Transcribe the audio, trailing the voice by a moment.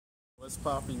What's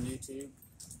poppin' YouTube?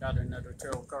 Got another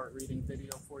tarot card reading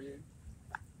video for you.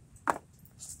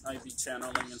 I'll be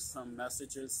channeling in some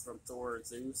messages from Thor or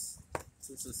Zeus.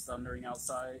 Zeus is thundering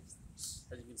outside. As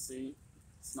you can see,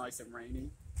 it's nice and rainy.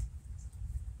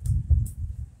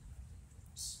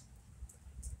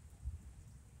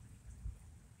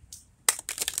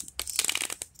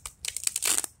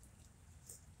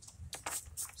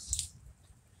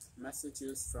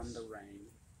 Messages from the rain.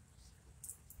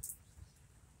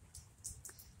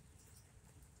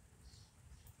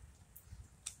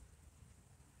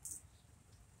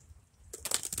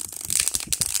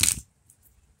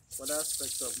 What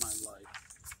aspect of my life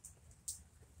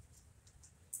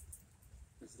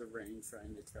is the rain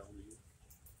trying to tell me?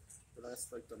 What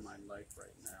aspect of my life right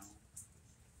now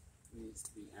needs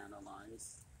to be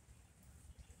analyzed?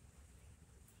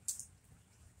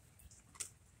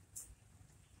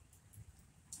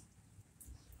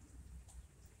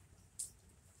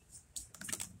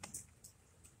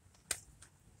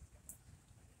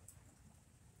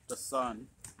 The sun.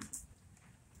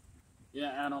 You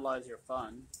analyze your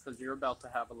fun, because you're about to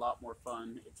have a lot more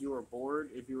fun. If you were bored,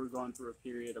 if you were going through a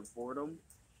period of boredom,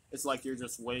 it's like you're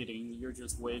just waiting. You're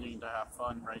just waiting to have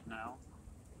fun right now.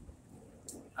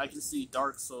 I can see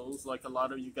Dark Souls, like a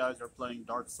lot of you guys are playing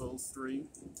Dark Souls 3.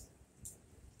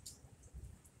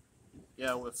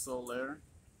 Yeah, with Solaire.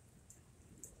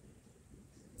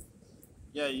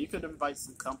 Yeah, you could invite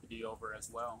some company over as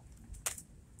well.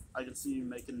 I can see you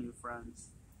making new friends.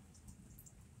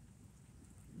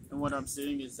 And what I'm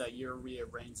seeing is that you're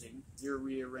rearranging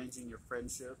your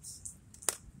friendships.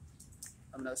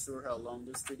 I'm not sure how long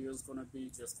this video is going to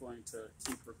be, just going to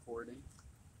keep recording.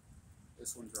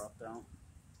 This one dropped out.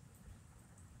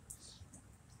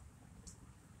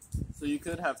 So you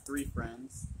could have 3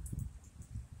 friends.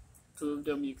 2 of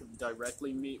them you could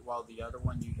directly meet, while the other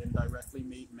one you indirectly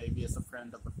meet. Maybe it's a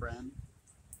friend of a friend.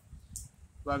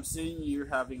 But I'm seeing you're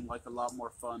having like a lot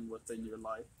more fun within your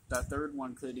life. That 3rd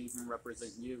one could even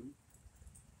represent you.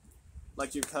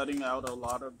 Like you're cutting out a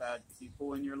lot of bad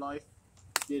people in your life,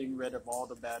 getting rid of all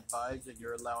the bad vibes, and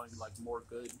you're allowing like more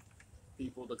good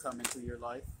people to come into your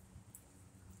life.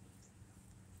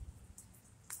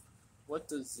 What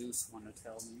does Zeus want to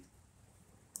tell me?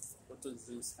 What does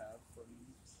Zeus have for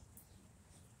me?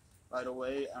 By the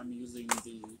way, I'm using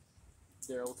the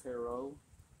Daryl Tarot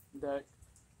deck.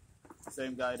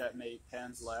 Same guy that made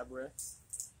Pan's Labyrinth,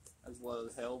 as well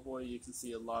as Hellboy. You can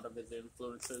see a lot of his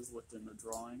influences within the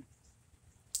drawing.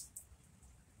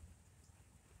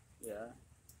 Yeah.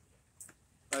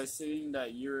 By seeing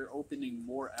that you're opening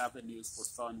more avenues for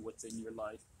fun within your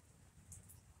life.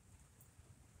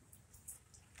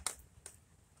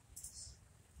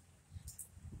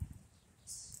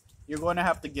 You're going to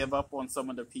have to give up on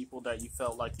some of the people that you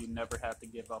felt like you never had to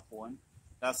give up on.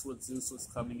 That's what Zeus was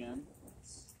coming in.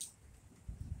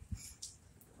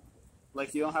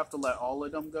 Like, you don't have to let all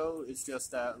of them go. It's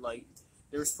just that, like,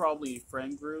 there's probably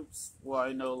friend groups. Well,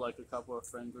 I know, like, a couple of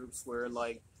friend groups where,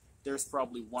 like, there's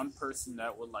probably one person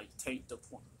that would, like, taint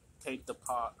the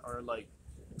pot or, like,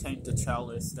 taint the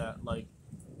chalice that, like,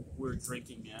 we're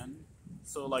drinking in.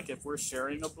 So, like, if we're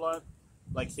sharing a blunt,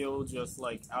 like, he'll just,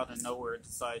 like, out of nowhere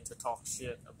decide to talk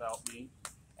shit about me.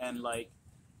 And, like,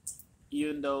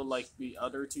 even though, like, the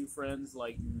other 2 friends,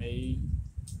 like, may,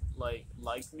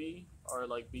 like me or,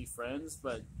 like, be friends,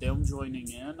 but them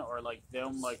joining in or, like,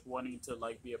 them, like, wanting to,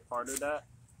 like, be a part of that,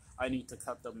 I need to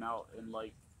cut them out. And,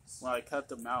 like, when I cut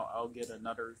them out, I'll get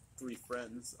another 3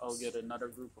 friends. I'll get another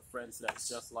group of friends that's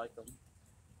just like them,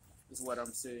 is what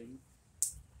I'm seeing.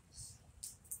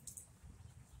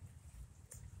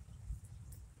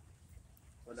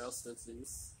 What else does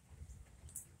Zeus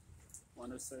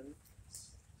want to say?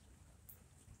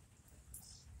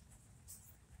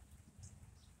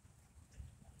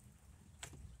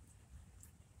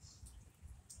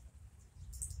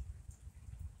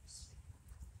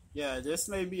 Yeah, this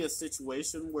may be a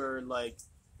situation where, like,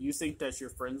 you think that you're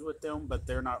friends with them, but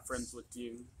they're not friends with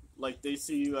you. Like, they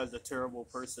see you as a terrible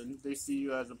person. They see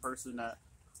you as a person that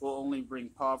will only bring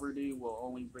poverty, will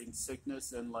only bring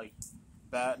sickness and, like,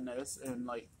 badness and,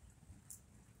 like,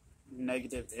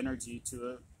 negative energy to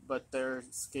it. But they're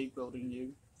scapegoating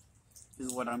you,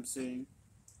 is what I'm seeing.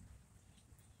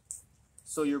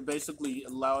 So you're basically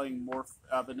allowing more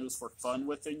avenues for fun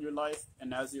within your life,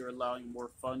 and as you're allowing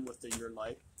more fun within your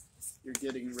life, you're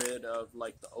getting rid of,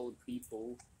 like, the old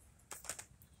people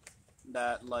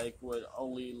that, like, would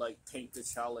only, like, taint the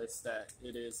chalice that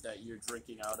it is that you're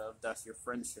drinking out of. That's your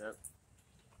friendship.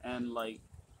 And, like,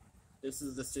 this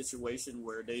is the situation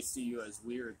where they see you as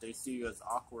weird, they see you as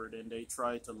awkward, and they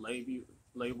try to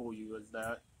label you as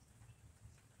that.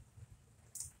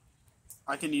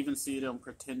 I can even see them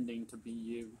pretending to be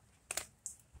you.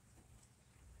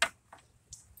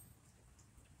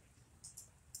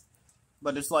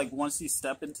 But it's like once you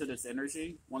step into this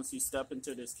energy, once you step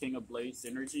into this King of Blades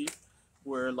energy,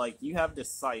 where like you have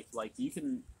this scythe, like you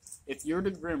can, if you're the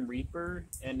Grim Reaper,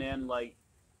 and then like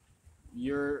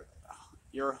you're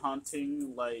you're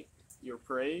hunting like your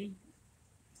prey,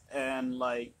 and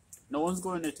like no one's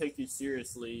going to take you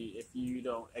seriously if you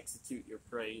don't execute your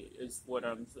prey. Is what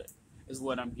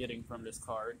I'm getting from this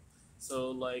card. So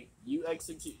like you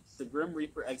execute the Grim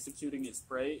Reaper executing its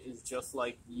prey is just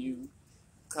like you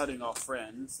cutting off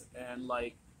friends, and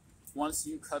like once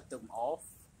you cut them off,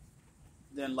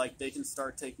 then like they can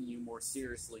start taking you more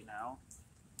seriously now.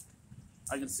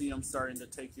 I can see them starting to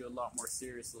take you a lot more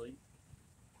seriously.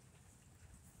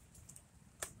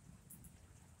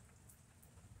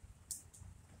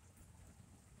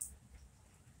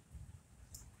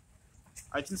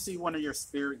 I can see one of your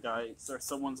spirit guides or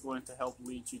someone's going to help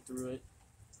lead you through it.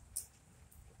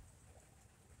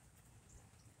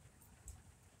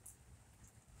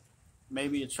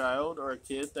 Maybe a child or a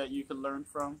kid that you can learn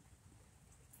from.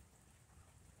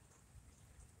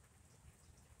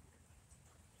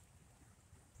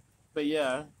 But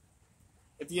yeah,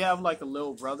 if you have like a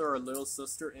little brother or a little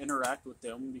sister, interact with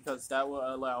them because that will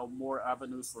allow more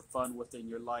avenues for fun within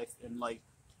your life, and like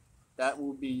that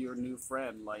will be your new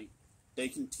friend. Like they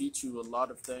can teach you a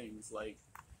lot of things. Like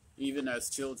even as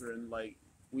children, like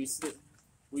we st-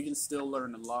 we can still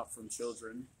learn a lot from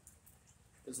children.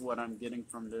 Is what I'm getting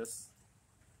from this.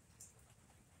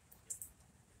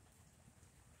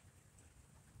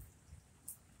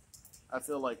 I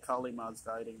feel like Kalima's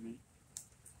guiding me.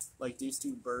 Like these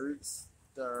two birds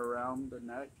that are around the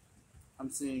neck, I'm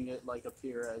seeing it like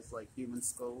appear as like human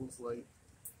skulls, like,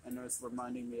 and it's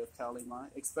reminding me of Kalima,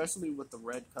 especially with the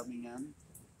red coming in.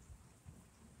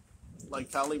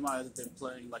 Like Kalima has been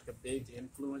playing like a big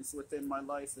influence within my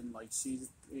life, and like she's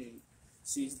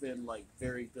been like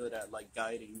very good at like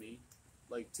guiding me,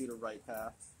 like to the right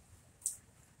path.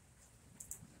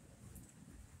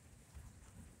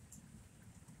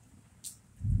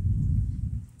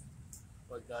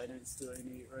 What guidance do I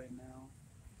need right now?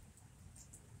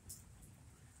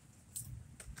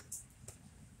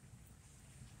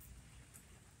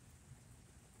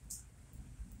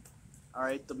 All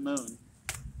right, the moon,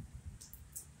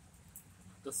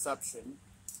 deception.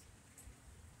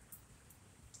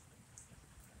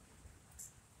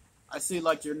 I see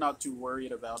like you're not too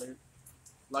worried about it.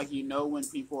 Like you know when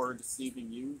people are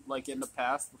deceiving you. Like in the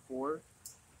past before,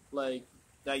 like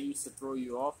that used to throw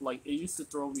you off. Like it used to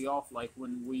throw me off like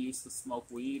when we used to smoke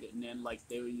weed and then like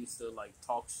they used to like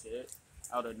talk shit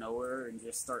out of nowhere and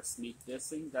just start sneak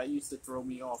dissing. That used to throw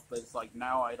me off, but it's like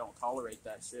now I don't tolerate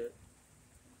that shit.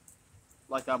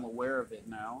 Like I'm aware of it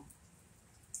now.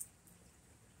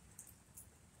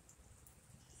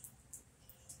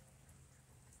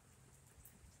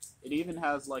 It even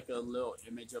has like a little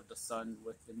image of the sun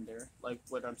within there, like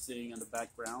what I'm seeing in the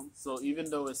background. So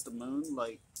even though it's the moon,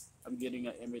 like I'm getting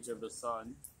an image of the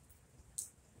sun.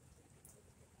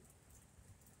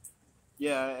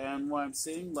 Yeah, and what I'm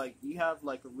seeing, like you have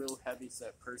like a real heavy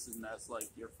set person that's like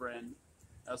your friend,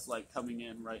 that's like coming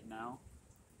in right now.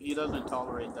 He doesn't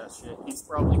tolerate that shit. He's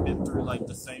probably been through like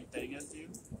the same thing as you.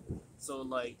 So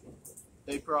like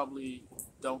they probably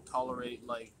don't tolerate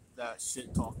like that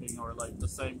shit talking or like the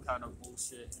same kind of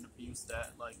bullshit and abuse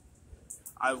that like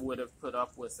I would have put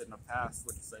up with in the past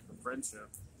for the sake of friendship.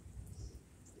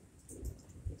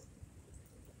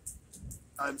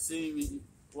 I'm seeing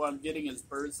what I'm getting is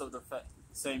birds of the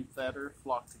same feather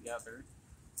flock together.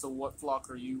 So what flock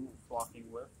are you flocking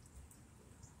with?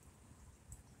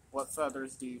 What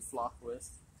feathers do you flock with?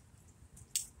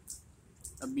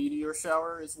 A meteor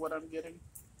shower is what I'm getting.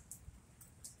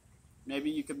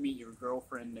 Maybe you could meet your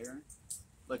girlfriend there,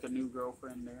 like a new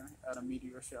girlfriend there at a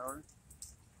meteor shower.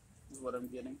 Is what I'm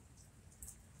getting.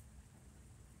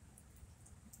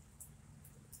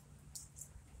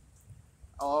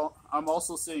 I'm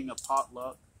also seeing a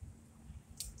potluck.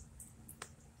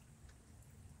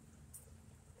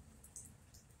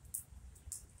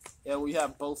 Yeah, we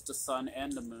have both the sun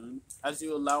and the moon. As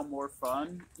you allow more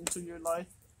fun into your life,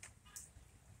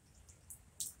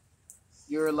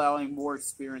 you're allowing more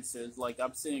experiences. Like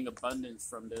I'm seeing abundance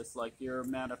from this. Like you're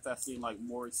manifesting like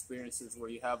more experiences where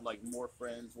you have like more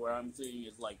friends. Where I'm seeing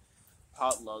is like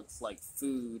potlucks, like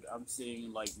food. I'm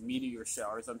seeing like meteor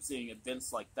showers. I'm seeing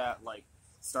events like that, like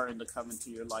starting to come into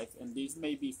your life. And these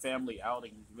may be family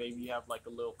outings. Maybe you have like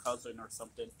a little cousin or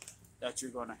something that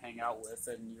you're going to hang out with,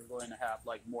 and you're going to have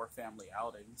like more family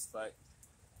outings. But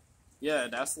yeah,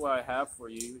 that's what I have for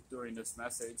you during this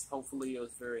message. Hopefully, it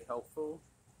was very helpful.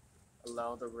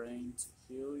 Allow the rain to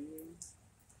heal you.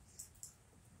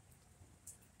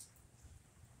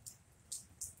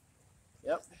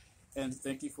 Yep. And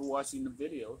thank you for watching the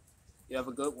video. You have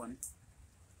a good one.